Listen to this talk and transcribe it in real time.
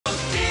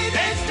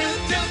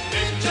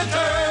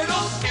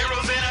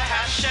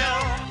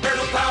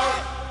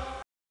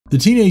The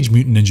Teenage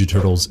Mutant Ninja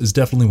Turtles is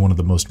definitely one of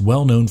the most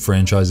well-known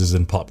franchises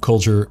in pop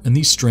culture, and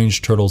these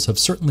strange turtles have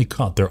certainly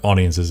caught their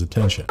audience's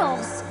attention.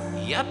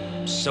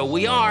 Yep, so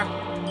we are.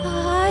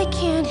 I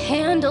can't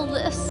handle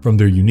this. From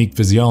their unique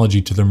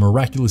physiology to their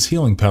miraculous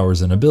healing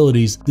powers and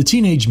abilities, the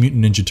Teenage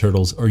Mutant Ninja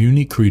Turtles are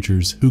unique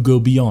creatures who go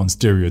beyond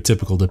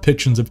stereotypical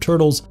depictions of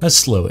turtles as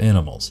slow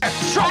animals.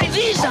 Try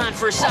these on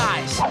for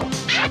size.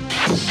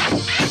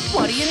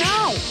 What do you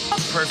know? A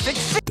perfect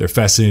fit. Their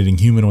fascinating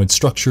humanoid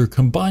structure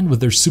combined with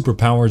their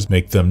superpowers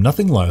make them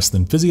nothing less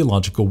than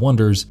physiological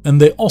wonders, and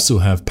they also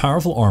have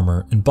powerful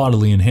armor and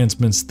bodily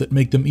enhancements that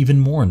make them even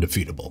more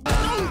undefeatable.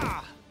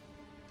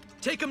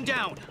 Take him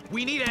down.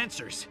 We need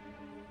answers.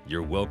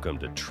 You're welcome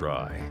to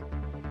try.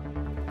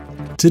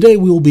 Today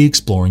we will be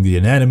exploring the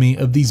anatomy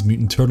of these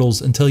mutant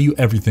turtles and tell you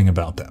everything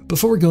about them.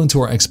 Before we go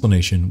into our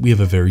explanation, we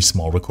have a very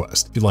small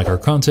request. If you like our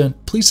content,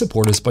 please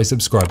support us by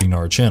subscribing to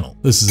our channel.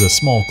 This is a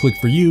small click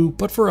for you,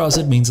 but for us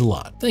it means a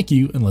lot. Thank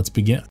you, and let's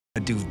begin.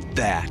 Do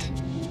that.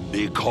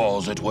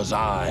 Because it was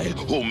I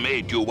who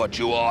made you what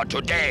you are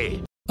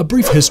today. A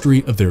brief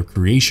history of their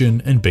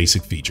creation and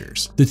basic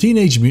features. The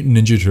Teenage Mutant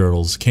Ninja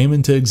Turtles came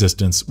into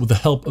existence with the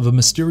help of a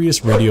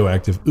mysterious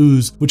radioactive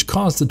ooze which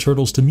caused the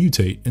turtles to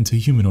mutate into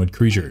humanoid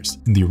creatures.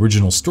 In the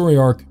original story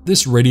arc,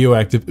 this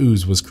radioactive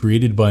ooze was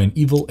created by an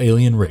evil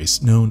alien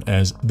race known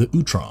as the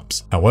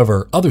Utroms.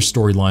 However, other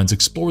storylines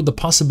explored the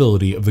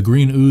possibility of the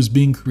green ooze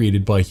being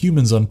created by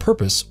humans on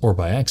purpose or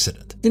by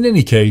accident. In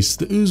any case,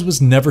 the ooze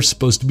was never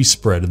supposed to be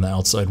spread in the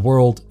outside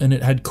world, and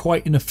it had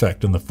quite an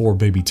effect on the four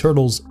baby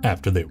turtles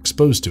after they were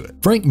exposed to it.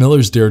 Frank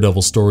Miller's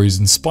Daredevil stories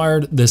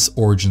inspired this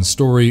origin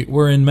story,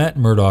 wherein Matt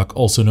Murdock,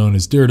 also known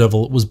as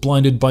Daredevil, was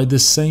blinded by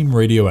this same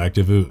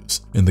radioactive ooze.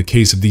 In the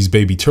case of these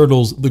baby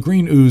turtles, the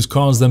green ooze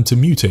caused them to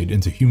mutate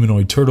into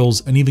humanoid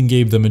turtles and even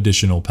gave them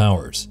additional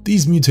powers.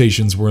 These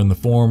mutations were in the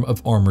form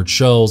of armored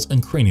shells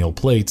and cranial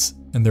plates,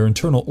 and their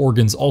internal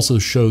organs also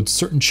showed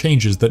certain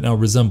changes that now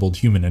resembled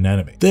human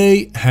anatomy.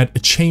 They had a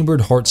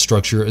chambered heart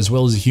structure as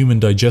well as a human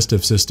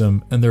digestive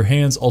system, and their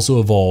hands also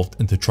evolved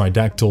into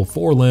tridactyl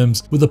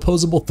forelimbs with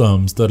opposable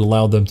thumbs that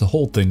allowed them to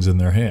hold things in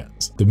their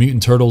hands. The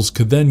mutant turtles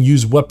could then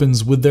use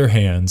weapons with their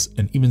hands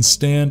and even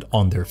stand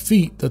on their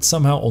feet that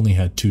somehow only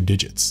had 2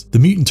 digits. The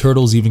mutant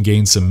turtles even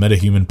gained some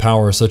metahuman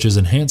power such as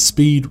enhanced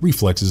speed,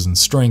 reflexes, and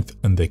strength,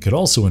 and they could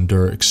also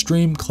endure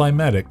extreme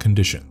climatic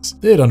conditions.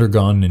 They had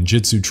undergone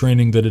ninjutsu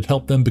training that had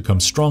helped them become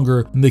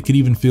stronger, and they could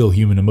even feel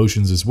human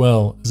emotions as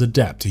well as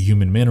adapt to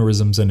human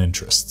mannerisms and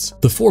interests.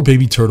 The 4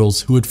 baby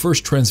turtles who had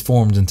first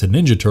transformed into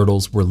Ninja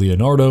Turtles were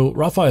Leonardo,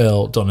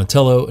 Raphael,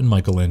 Donatello, and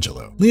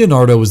Michelangelo.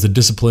 Leonardo was the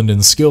disciplined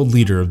and skilled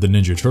leader of the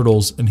Ninja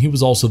Turtles, and he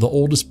was also the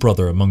oldest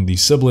brother among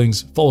these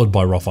siblings, followed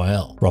by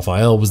Raphael.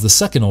 Raphael was the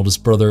second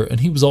oldest brother, and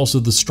he was also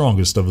the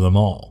strongest of them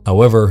all.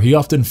 However, he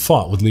often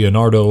fought with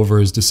Leonardo over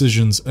his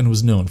decisions and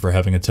was known for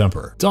having a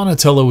temper.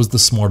 Donatello was the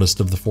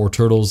smartest of the 4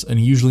 turtles, and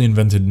he usually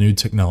invented new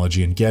technology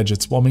and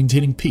gadgets while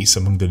maintaining peace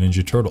among the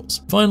Ninja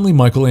Turtles. Finally,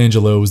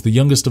 Michelangelo was the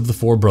youngest of the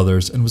 4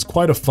 brothers and was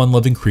quite a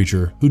fun-loving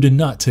creature who did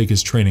not take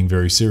his training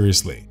very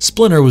seriously.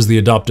 Splinter was the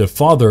adoptive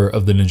father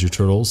of the Ninja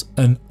Turtles,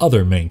 and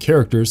other main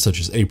characters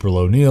such as April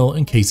O'Neil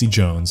and Casey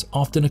Jones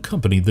often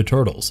accompanied the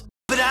Turtles.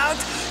 Without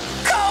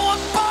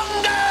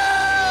Cowabunga!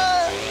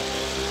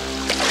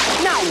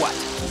 Now what?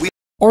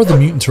 Are the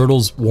mutant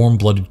turtles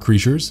warm-blooded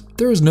creatures?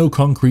 There is no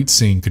concrete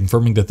scene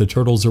confirming that the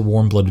turtles are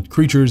warm-blooded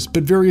creatures,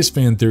 but various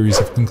fan theories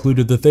have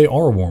concluded that they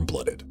are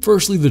warm-blooded.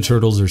 Firstly, the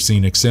turtles are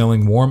seen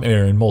exhaling warm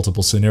air in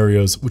multiple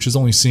scenarios, which is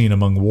only seen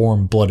among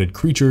warm-blooded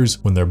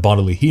creatures when their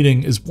bodily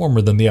heating is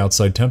warmer than the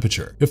outside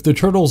temperature. If the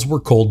turtles were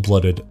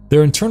cold-blooded,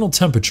 their internal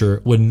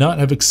temperature would not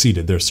have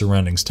exceeded their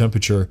surroundings'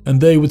 temperature,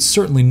 and they would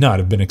certainly not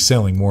have been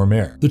exhaling warm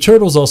air. The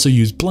turtles also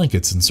use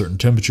blankets in certain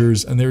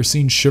temperatures, and they are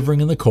seen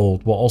shivering in the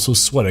cold while also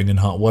sweating in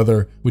hot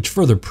weather, which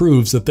further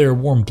proves that they are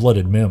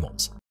warm-blooded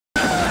mammals.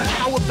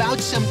 How about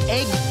some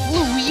egg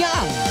flu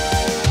young?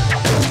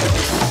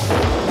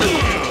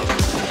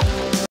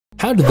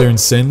 How did their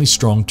insanely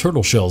strong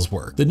turtle shells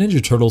work? The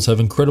Ninja Turtles have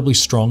incredibly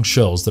strong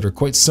shells that are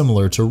quite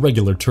similar to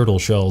regular turtle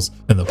shells,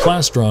 and the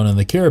plastron and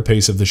the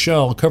carapace of the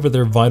shell cover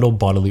their vital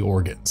bodily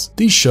organs.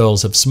 These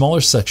shells have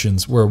smaller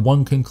sections where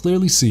one can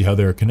clearly see how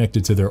they are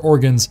connected to their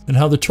organs and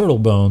how the turtle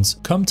bones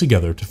come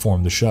together to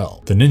form the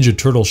shell. The Ninja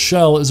Turtle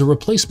shell is a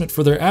replacement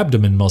for their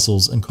abdomen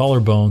muscles and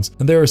collarbones,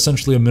 and they are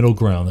essentially a middle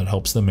ground that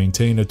helps them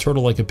maintain a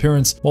turtle-like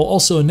appearance while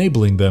also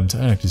enabling them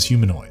to act as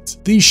humanoids.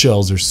 These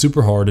shells are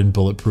super hard and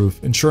bulletproof,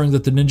 ensuring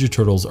that the Ninja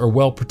Turtles are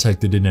well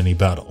protected in any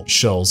battle.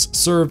 Shells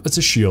serve as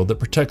a shield that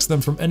protects them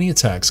from any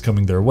attacks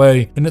coming their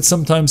way, and it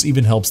sometimes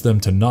even helps them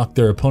to knock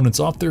their opponents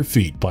off their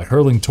feet by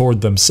hurling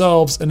toward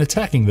themselves and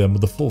attacking them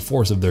with the full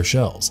force of their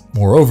shells.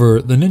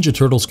 Moreover, the Ninja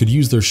Turtles could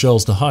use their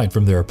shells to hide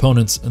from their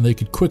opponents, and they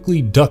could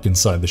quickly duck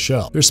inside the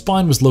shell. Their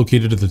spine was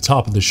located at the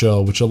top of the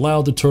shell, which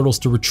allowed the turtles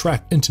to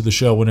retract into the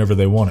shell whenever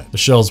they wanted. The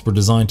shells were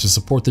designed to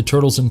support the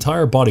turtles'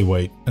 entire body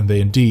weight, and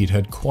they indeed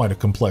had quite a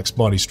complex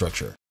body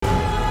structure.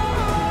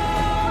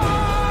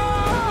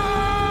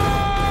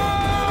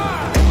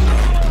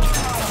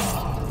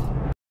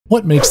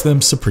 What makes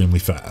them supremely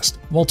fast?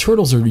 While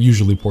turtles are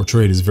usually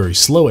portrayed as very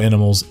slow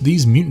animals,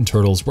 these mutant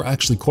turtles were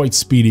actually quite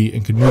speedy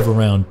and could move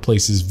around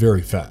places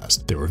very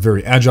fast. They were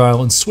very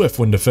agile and swift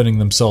when defending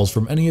themselves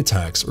from any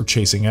attacks or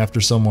chasing after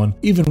someone,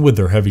 even with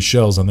their heavy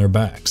shells on their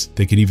backs.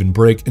 They could even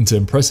break into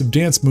impressive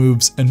dance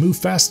moves and move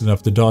fast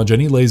enough to dodge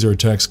any laser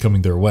attacks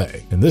coming their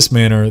way. In this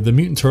manner, the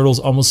mutant turtles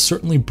almost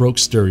certainly broke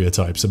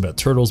stereotypes about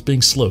turtles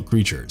being slow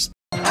creatures.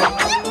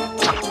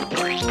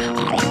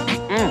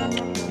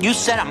 You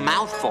said a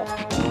mouthful.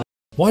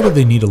 Why do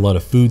they need a lot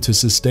of food to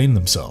sustain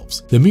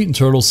themselves? The mutant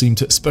turtles seem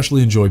to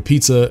especially enjoy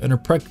pizza and are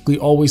practically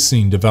always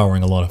seen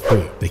devouring a lot of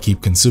food. They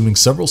keep consuming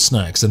several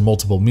snacks and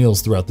multiple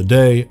meals throughout the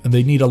day, and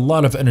they need a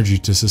lot of energy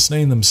to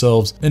sustain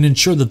themselves and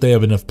ensure that they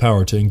have enough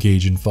power to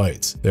engage in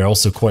fights. They're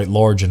also quite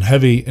large and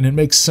heavy, and it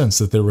makes sense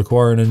that they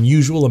require an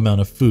unusual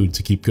amount of food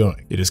to keep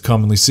going. It is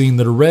commonly seen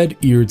that a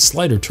red-eared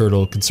slider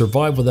turtle can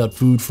survive without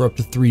food for up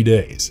to 3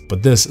 days,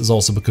 but this is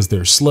also because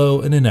they're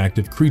slow and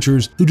inactive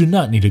creatures who do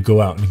not need to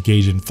go out and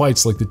engage in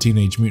fights like the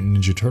Teenage Mutant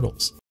Ninja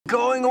Turtles.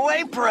 Going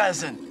away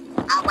present.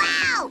 Oh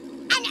wow!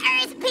 An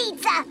Earth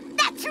pizza!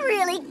 That's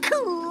really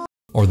cool!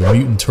 Are the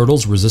mutant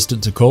turtles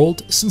resistant to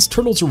cold? Since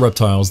turtles are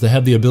reptiles, they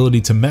have the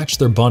ability to match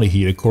their body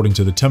heat according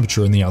to the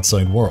temperature in the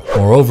outside world.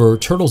 Moreover,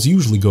 turtles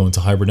usually go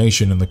into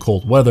hibernation in the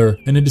cold weather,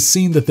 and it is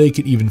seen that they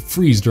could even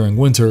freeze during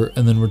winter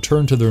and then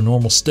return to their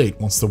normal state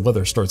once the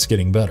weather starts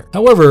getting better.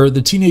 However,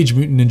 the Teenage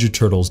Mutant Ninja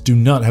Turtles do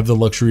not have the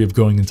luxury of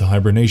going into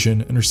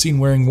hibernation and are seen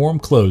wearing warm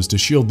clothes to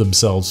shield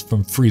themselves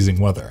from freezing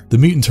weather. The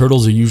mutant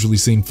turtles are usually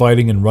seen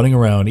fighting and running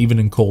around even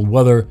in cold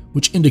weather,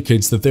 which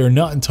indicates that they are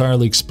not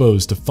entirely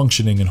exposed to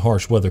functioning in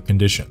harsh weather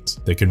conditions.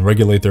 They can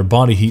regulate their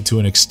body heat to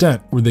an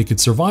extent where they could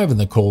survive in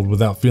the cold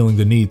without feeling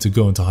the need to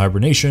go into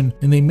hibernation,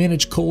 and they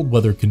manage cold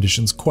weather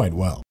conditions quite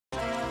well.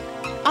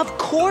 Of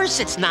course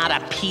it's not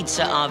a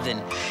pizza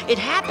oven. It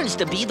happens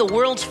to be the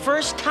world's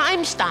first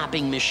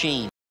time-stopping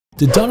machine.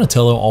 Did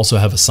Donatello also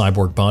have a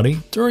cyborg body?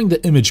 During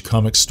the Image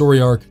Comics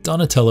story arc,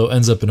 Donatello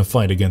ends up in a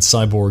fight against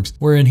cyborgs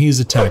wherein he is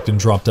attacked and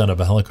dropped out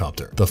of a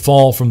helicopter. The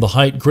fall from the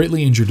height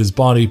greatly injured his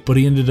body, but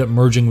he ended up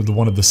merging with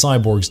one of the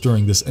cyborgs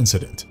during this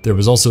incident. There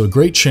was also a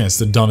great chance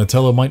that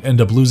Donatello might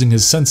end up losing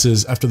his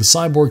senses after the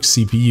cyborg's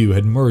CPU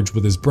had merged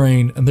with his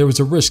brain, and there was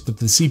a risk that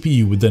the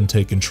CPU would then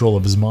take control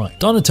of his mind.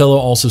 Donatello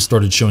also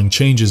started showing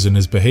changes in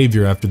his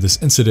behavior after this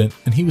incident,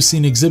 and he was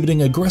seen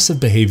exhibiting aggressive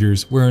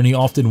behaviors wherein he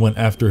often went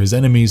after his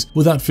enemies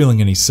without feeling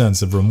any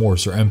sense of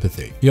remorse or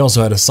empathy. He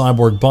also had a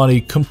cyborg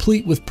body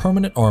complete with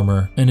permanent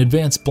armor and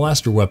advanced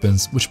blaster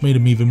weapons, which made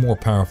him even more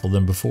powerful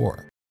than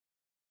before.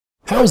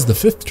 How is the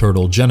fifth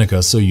turtle,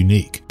 Jennika, so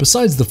unique?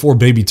 Besides the 4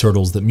 baby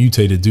turtles that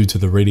mutated due to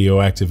the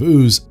radioactive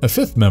ooze, a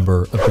 5th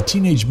member of the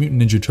Teenage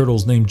Mutant Ninja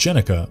Turtles named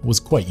Jennika was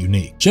quite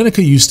unique.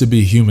 Jennika used to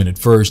be human at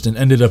first and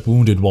ended up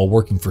wounded while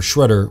working for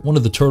Shredder, one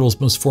of the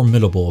turtles' most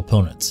formidable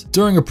opponents.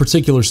 During a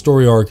particular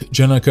story arc,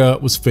 Jennika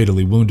was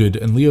fatally wounded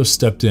and Leo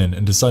stepped in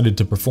and decided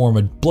to perform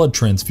a blood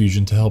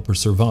transfusion to help her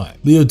survive.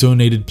 Leo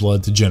donated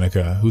blood to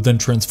Jennika, who then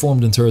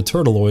transformed into a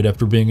turtleoid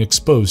after being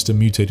exposed to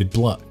mutated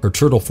blood. Her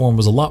turtle form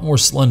was a lot more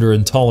slender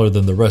and taller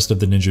than the rest of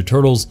the Ninja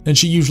Turtles, and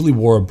she usually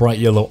wore a bright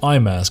yellow eye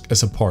mask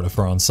as a part of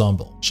her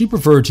ensemble. She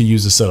preferred to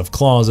use a set of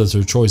claws as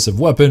her choice of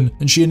weapon,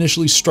 and she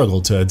initially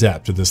struggled to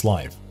adapt to this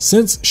life.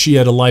 Since she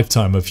had a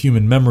lifetime of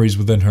human memories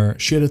within her,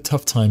 she had a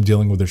tough time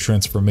dealing with her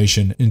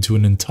transformation into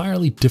an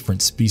entirely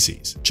different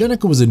species.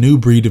 Jennika was a new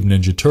breed of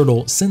Ninja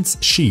Turtle since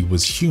she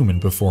was human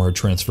before her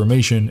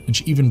transformation, and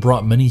she even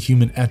brought many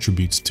human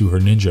attributes to her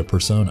ninja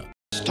persona.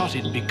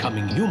 Started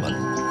becoming human.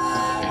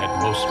 I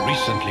had most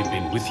recently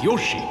been with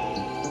Yoshi.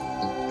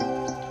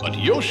 But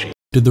Yoshi...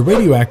 Did the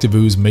radioactive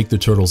ooze make the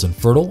turtles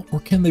infertile, or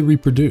can they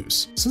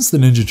reproduce? Since the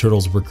Ninja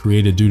Turtles were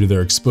created due to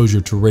their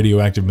exposure to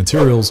radioactive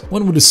materials,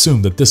 one would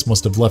assume that this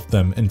must have left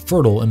them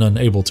infertile and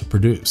unable to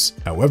produce.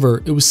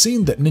 However, it was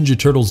seen that Ninja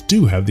Turtles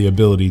do have the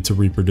ability to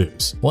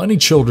reproduce. While any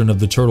children of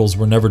the Turtles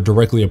were never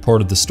directly a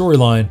part of the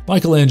storyline,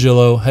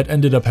 Michelangelo had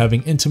ended up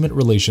having intimate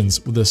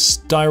relations with a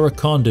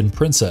Styrocondan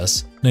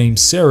princess named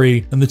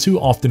Sari, and the two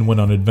often went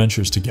on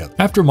adventures together.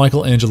 After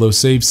Michelangelo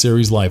saved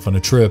Sari's life on a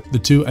trip, the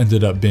two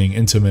ended up being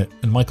intimate,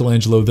 and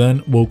Michelangelo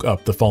then woke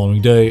up the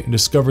following day and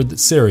discovered that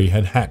Sari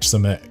had hatched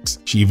some eggs.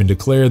 She even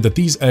declared that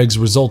these eggs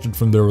resulted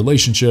from their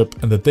relationship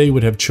and that they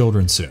would have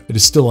children soon. It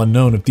is still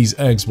unknown if these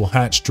eggs will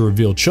hatch to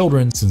reveal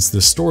children, since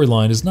this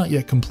storyline is not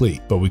yet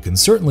complete, but we can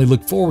certainly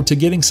look forward to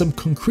getting some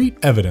concrete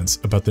evidence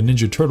about the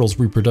Ninja Turtles'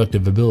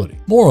 reproductive ability.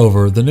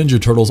 Moreover, the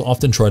Ninja Turtles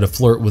often try to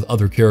flirt with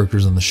other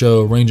characters in the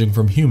show, ranging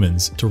from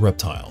humans to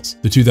reptiles.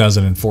 The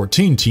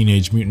 2014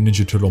 Teenage Mutant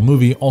Ninja Turtle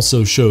movie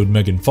also showed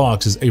Megan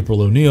Fox as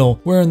April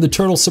O'Neil, wherein the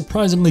turtles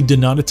surprisingly did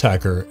not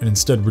attack her and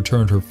instead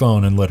returned her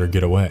phone and let her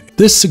get away.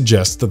 This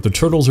suggests that the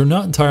turtles are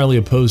not entirely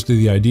opposed to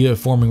the idea of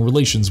forming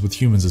relations with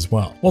humans as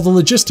well. While the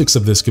logistics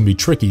of this can be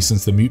tricky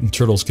since the mutant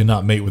turtles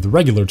cannot mate with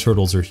regular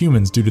turtles or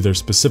humans due to their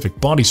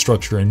specific body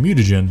structure and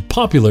mutagen,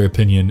 popular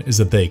opinion is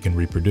that they can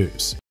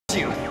reproduce.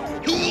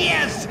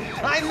 Yes!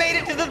 I made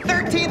it to the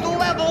 13th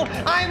level!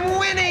 I'm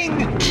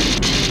winning!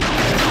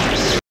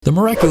 The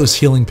miraculous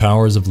healing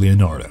powers of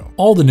Leonardo.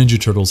 All the Ninja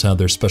Turtles had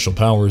their special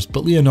powers,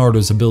 but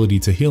Leonardo's ability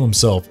to heal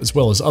himself as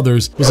well as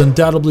others was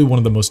undoubtedly one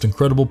of the most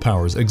incredible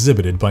powers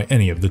exhibited by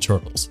any of the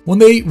Turtles. When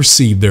they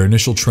received their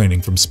initial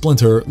training from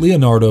Splinter,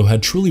 Leonardo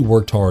had truly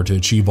worked hard to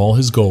achieve all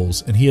his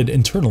goals, and he had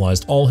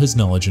internalized all his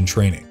knowledge and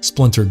training.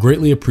 Splinter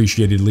greatly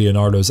appreciated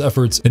Leonardo's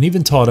efforts and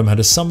even taught him how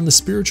to summon the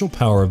spiritual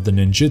power of the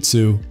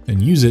ninjutsu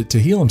and use it to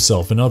heal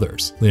himself and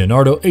others.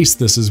 Leonardo aced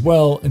this as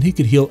well, and he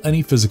could heal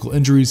any physical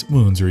injuries,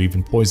 wounds, or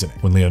even poisoning.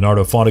 When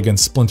Leonardo fought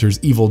against Splinter's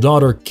evil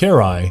daughter,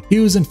 Karai, he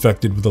was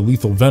infected with a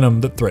lethal venom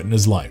that threatened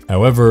his life.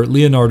 However,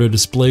 Leonardo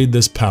displayed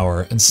this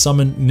power and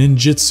summoned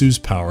ninjutsu's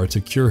power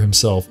to cure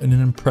himself in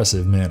an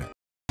impressive manner.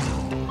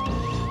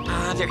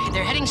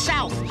 They're heading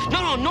south.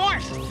 No,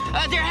 north.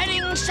 They're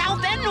heading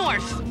south and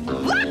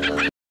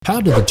north. How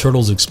did the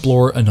Turtles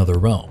explore another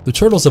realm? The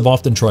Turtles have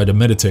often tried to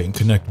meditate and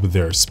connect with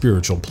their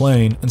spiritual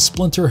plane, and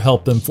Splinter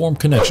helped them form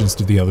connections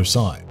to the other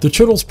side. The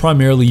Turtles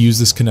primarily use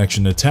this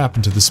connection to tap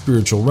into the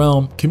spiritual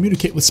realm,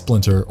 communicate with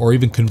Splinter, or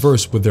even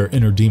converse with their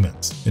inner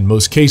demons. In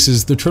most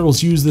cases, the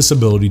Turtles use this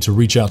ability to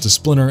reach out to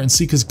Splinter and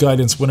seek his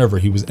guidance whenever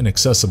he was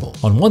inaccessible.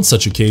 On one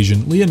such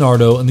occasion,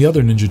 Leonardo and the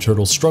other Ninja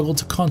Turtles struggled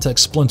to contact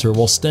Splinter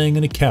while staying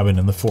in a cabin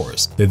in the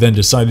forest. They then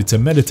decided to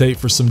meditate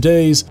for some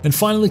days and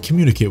finally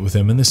communicate with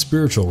him in the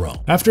spiritual realm.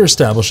 After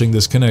establishing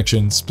this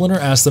connection, Splinter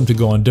asked them to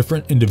go on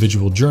different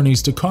individual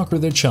journeys to conquer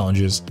their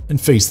challenges and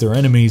face their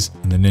enemies,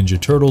 and the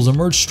Ninja Turtles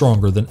emerged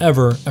stronger than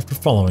ever after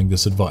following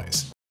this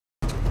advice.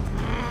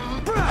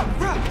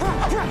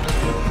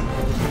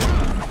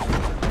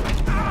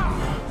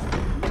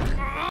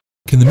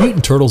 Can the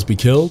Mutant Turtles be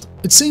killed?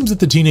 It seems that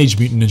the Teenage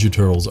Mutant Ninja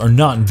Turtles are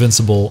not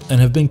invincible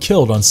and have been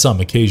killed on some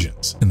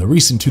occasions. In the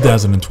recent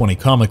 2020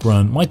 comic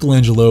run,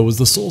 Michelangelo was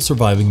the sole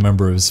surviving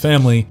member of his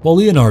family, while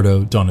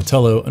Leonardo,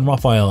 Donatello, and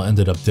Raphael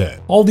ended up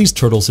dead. All these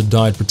turtles had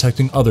died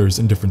protecting others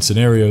in different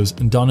scenarios,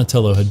 and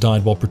Donatello had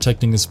died while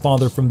protecting his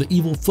father from the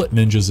evil Foot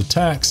Ninja's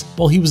attacks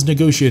while he was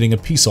negotiating a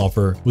peace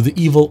offer with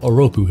the evil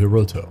Oroku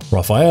Hiroto.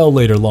 Raphael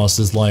later lost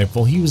his life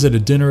while he was at a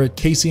dinner at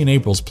Casey and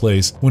April's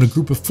place when a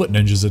group of Foot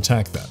Ninjas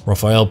attacked them.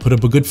 Raphael put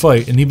up a good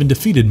fight and even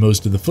defeated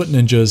most of the Foot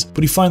Ninjas,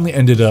 but he finally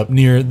ended up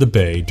near the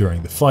bay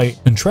during the fight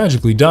and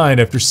tragically died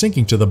after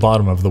sinking to the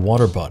bottom of the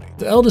water body.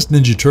 The eldest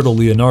Ninja Turtle,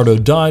 Leonardo,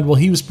 died while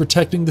he was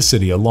protecting the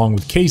city along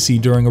with Casey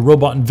during a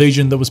robot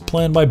invasion that was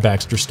planned by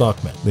Baxter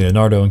Stockman.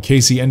 Leonardo and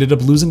Casey ended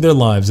up losing their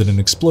lives in an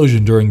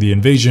explosion during the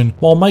invasion,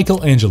 while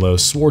Michelangelo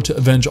swore to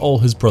avenge all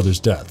his brothers'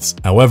 deaths.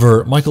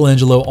 However,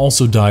 Michelangelo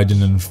also died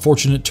in an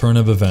unfortunate turn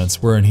of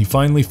events wherein he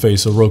finally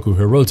faced Oroku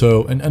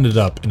Hiroto and ended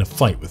up in a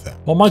fight with him.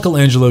 While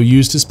Michelangelo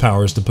used his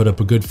powers to put up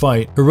a good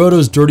fight,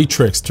 Hiroto's dirty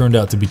tricks turned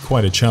out to be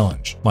quite a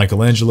challenge.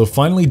 Michelangelo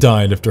finally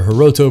died after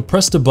Hiroto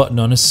pressed a button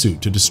on his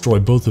suit to destroy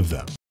both of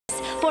them.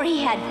 For he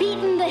had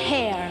beaten the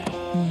hare.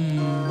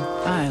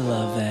 I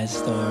love that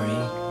story.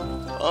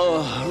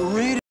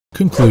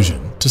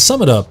 Conclusion. To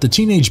sum it up, the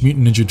Teenage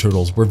Mutant Ninja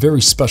Turtles were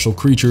very special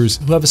creatures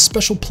who have a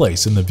special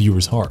place in the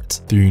viewer's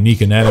heart. Their unique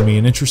anatomy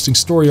and interesting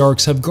story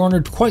arcs have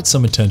garnered quite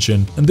some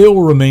attention, and they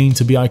will remain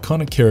to be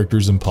iconic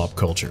characters in pop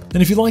culture.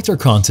 And if you liked our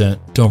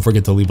content, don't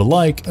forget to leave a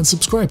like and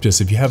subscribe to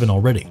us if you haven't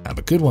already. Have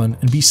a good one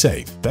and be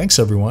safe. Thanks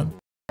everyone.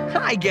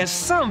 I guess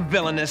some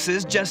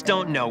villainesses just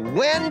don't know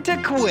when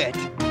to quit.